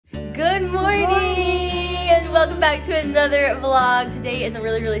Good morning! And welcome back to another vlog. Today is a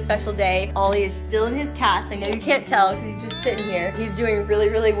really special day. Ollie is still in his cast. I know you can't tell because he's just sitting here. He's doing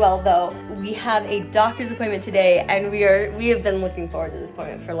really well though. We have a doctor's appointment today and we have been looking forward to this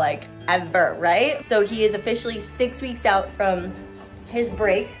appointment for like ever, right? So he is officially 6 weeks out from his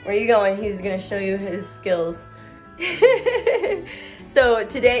break. Where are you going? He's gonna show you his skills. So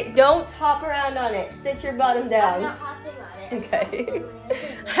today, don't hop around on it. Sit your bottom down. I'm not hopping on it. Okay.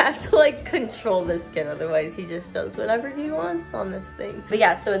 I have to like control this kid, otherwise he just does whatever he wants on this thing. But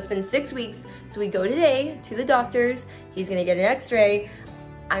yeah, so it's been 6 weeks. So we go today to the doctor's. He's gonna get an x-ray.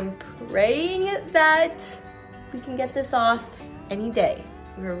 I'm praying that we can get this off any day.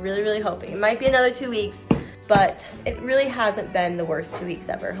 We're really hoping. It might be another 2 weeks, but it really hasn't been the worst 2 weeks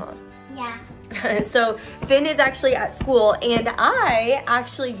ever, huh? Yeah. So Finn is actually at school and I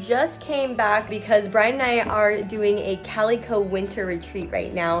actually just came back because Brian and I are doing a Calico winter retreat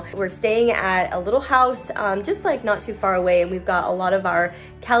right now. We're staying at a little house just like not too far away, and we've got a lot of our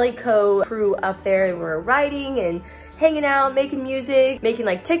Calico crew up there, and we're riding and hanging out, making music, making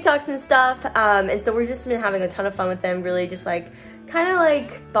like TikToks and stuff. And so we're just been having a ton of fun with them, really just like kind of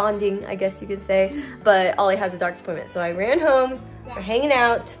like bonding, I guess you could say. But Ollie has a doctor's appointment, so I ran home. We're hanging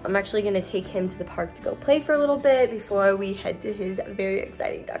out. I'm actually gonna take him to the park to go play for a little bit before we head to his very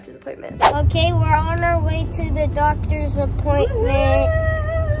exciting doctor's appointment. Okay, we're on our way to the doctor's appointment,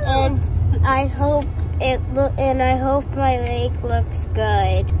 and I hope my leg looks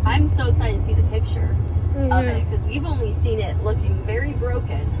good. I'm so excited to see the picture of it because we've only seen it looking very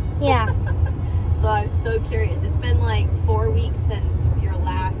broken. Yeah. So I'm so curious. It's been like 4 weeks since your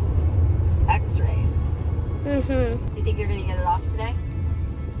last x-ray. You think you're gonna get it off today?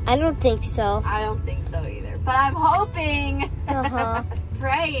 I don't think so. I don't think so either, but I'm hoping,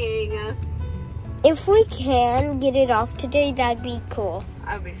 praying. If we can get it off today, that'd be cool.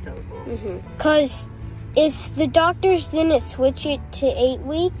 That would be so cool. Because if the doctors didn't switch it to 8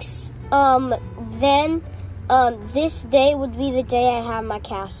 weeks, then this day would be the day I have my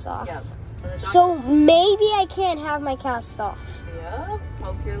cast off. Yep. So maybe I can't have my cast off. Yeah.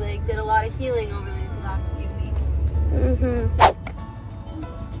 Hope your leg did a lot of healing over these last few weeks.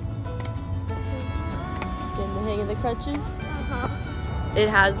 Getting the hang of the crutches? It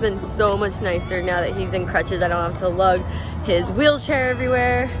has been so much nicer now that he's in crutches. I don't have to lug his wheelchair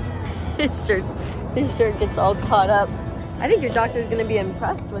everywhere. His shirt gets all caught up. I think your doctor's gonna be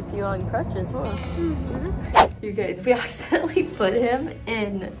impressed with you on crutches, huh? You guys, we accidentally put him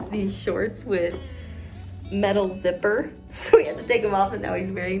in these shorts with metal zipper. So we had to take him off, and now he's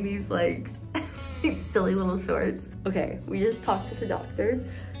wearing these like these silly little shorts. Okay, we just talked to the doctor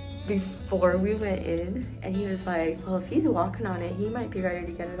before we went in, and he was like, well, if he's walking on it, he might be ready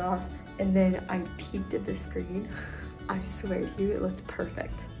to get it off. And then I peeked at the screen. I swear to you, it looked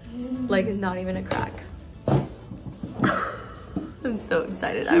perfect. Like not even a crack. I'm so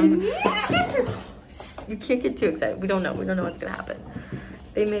excited. You can't get too excited. We don't know what's gonna happen.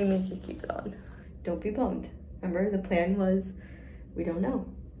 They may make you keep it on. Don't be bummed. Remember, the plan was, we don't know,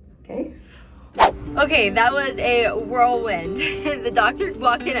 okay? Okay, that was a whirlwind. The doctor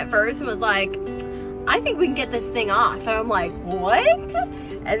walked in at first and was like, I think we can get this thing off. And I'm like, what?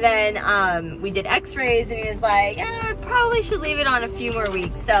 And then we did x-rays and he was like, probably should leave it on a few more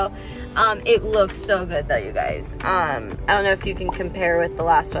weeks. So it looks so good though, you guys. I don't know if you can compare with the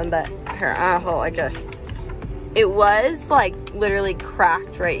last one, but it was like literally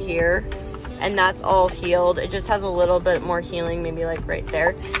cracked right here, and that's all healed. It just has a little bit more healing, maybe like right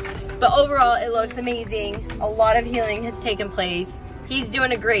there. But overall, it looks amazing. A lot of healing has taken place. He's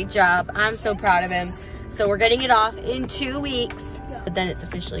doing a great job. I'm so proud of him. So we're getting it off in 2 weeks, but then it's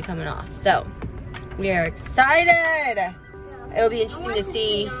officially coming off. So we are excited. It'll be interesting to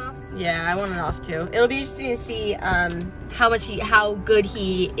see. Yeah, I want it off too. It'll be interesting to see how good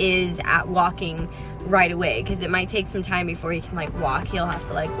he is at walking right away, because it might take some time before he can like walk. He'll have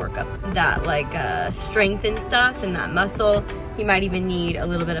to like work up that like strength and stuff and that muscle. He might even need a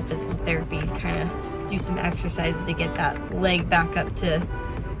little bit of physical therapy to kind of do some exercises to get that leg back up to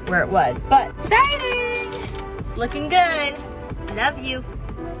where it was. But exciting! It's looking good. Love you.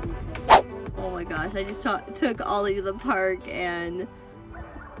 Oh my gosh, I just took Ollie to the park and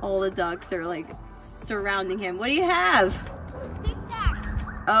all the ducks are like surrounding him. What do you have? Tic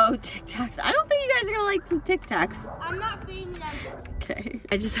Tacs. Oh, Tic Tacs. I don't think you guys are gonna like some Tic Tacs. I'm not feeding them. Okay.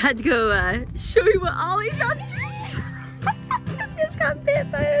 I just had to go show you what Ollie's up to. Just got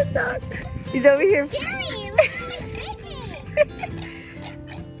bit by a duck. He's over here. Scary.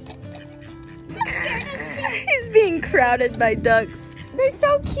 He's being crowded by ducks. They're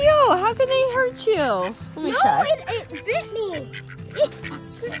so cute. How could they hurt you? Let me check. It bit me. It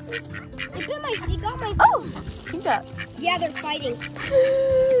It got my. Oh, keep that. Yeah, they're fighting.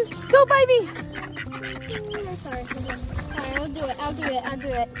 Go, baby. I'm sorry. Alright, I'll do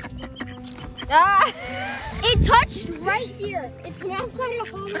it. Ah. It touched right here. It's now kind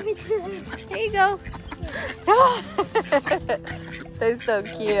of all the way through. There you go. They're so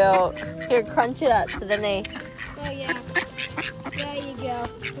cute. Here, crunch it up so then they... Oh, yeah. There you go.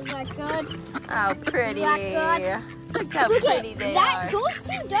 Is that good? Oh, pretty. Is that good? Look how pretty they are. Those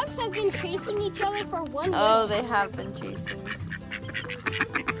two ducks have been chasing each other for 1 week. Oh, they have been chasing.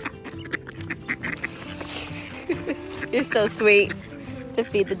 You're so sweet to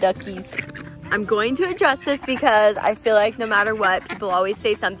feed the duckies. I'm going to address this because I feel like no matter what, people always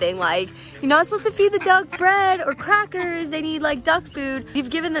say something like, you're not supposed to feed the duck bread or crackers. They need like duck food. You've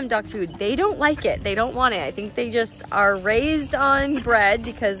given them duck food. They don't like it. They don't want it. I think they just are raised on bread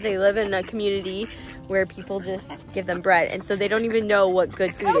because they live in a community where people just give them bread. And so they don't even know what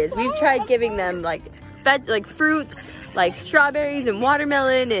good food is. We've tried giving them like fruit, like strawberries and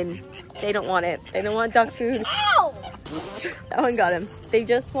watermelon, and they don't want it. They don't want duck food. Ow! That one got him. They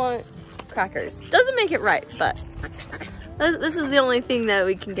just want crackers. Doesn't make it right, but this is the only thing that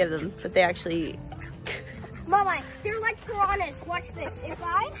we can give them that they actually eat. Mama, they're like piranhas. Watch this. If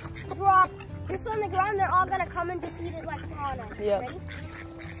I drop this on the ground, they're all gonna come and just eat it like piranhas. Yep. Ready?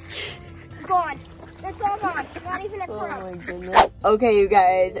 Gone. It's all gone. Not even a crumb. Oh my goodness. Okay, you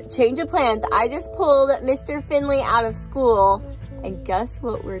guys, change of plans. I just pulled Mr. Finley out of school, and guess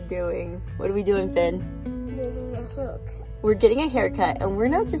what we're doing? What are we doing, Finn? Getting a hook. We're getting a haircut, and we're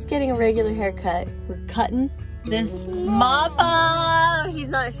not just getting a regular haircut. We're cutting this mama. He's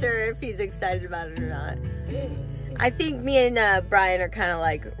not sure if he's excited about it or not. I think me and Brian are kind of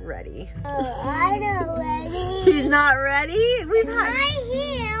like ready. Oh, I'm not ready. He's not ready? We've had... My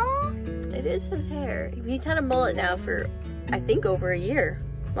heel. It is his hair. He's had a mullet now for, I think, over a year.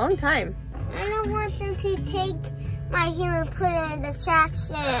 Long time. I don't want them to take my heel and put it in the trash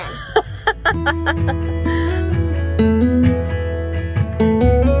can.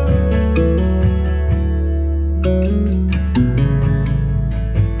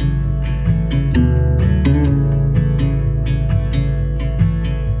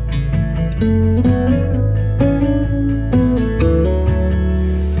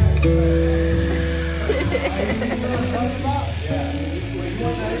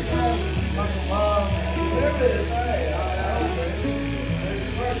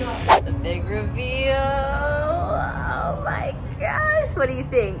 The big reveal. Oh my gosh. What do you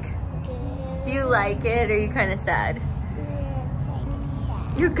think? Do you like it or are you kind of sad?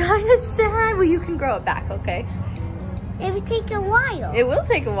 You're kind of sad? Well, you can grow it back, okay? It would take a while. It will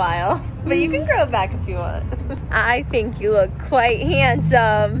take a while, but you can grow it back if you want. I think you look quite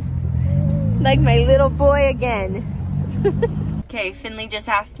handsome. Like my little boy again. Okay, Finley just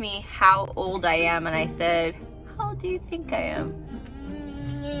asked me how old I am, and I said, how old do you think I am?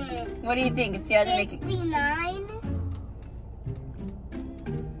 What do you think if you had to make it? 59.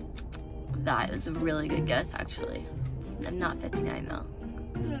 That is a really good guess, actually. I'm not 59 though.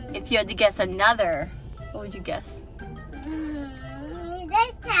 If you had to guess another, what would you guess?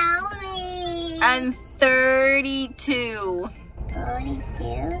 They tell me. I'm 32. 32?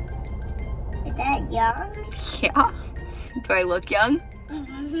 Is that young? Yeah. Do I look young?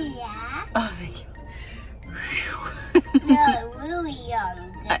 Yeah. Oh, thank you. No, really young.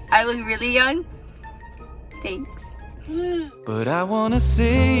 I look really young? Thanks. But I wanna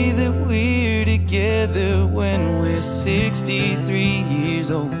say that we're together when we're 63 years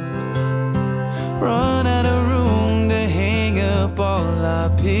old. Run out of room to hang up all our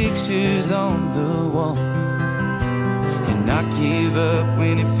pictures on the walls, and not give up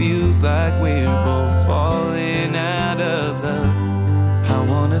when it feels like we're both falling out of love. I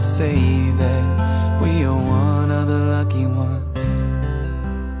wanna say that we are one of the lucky ones.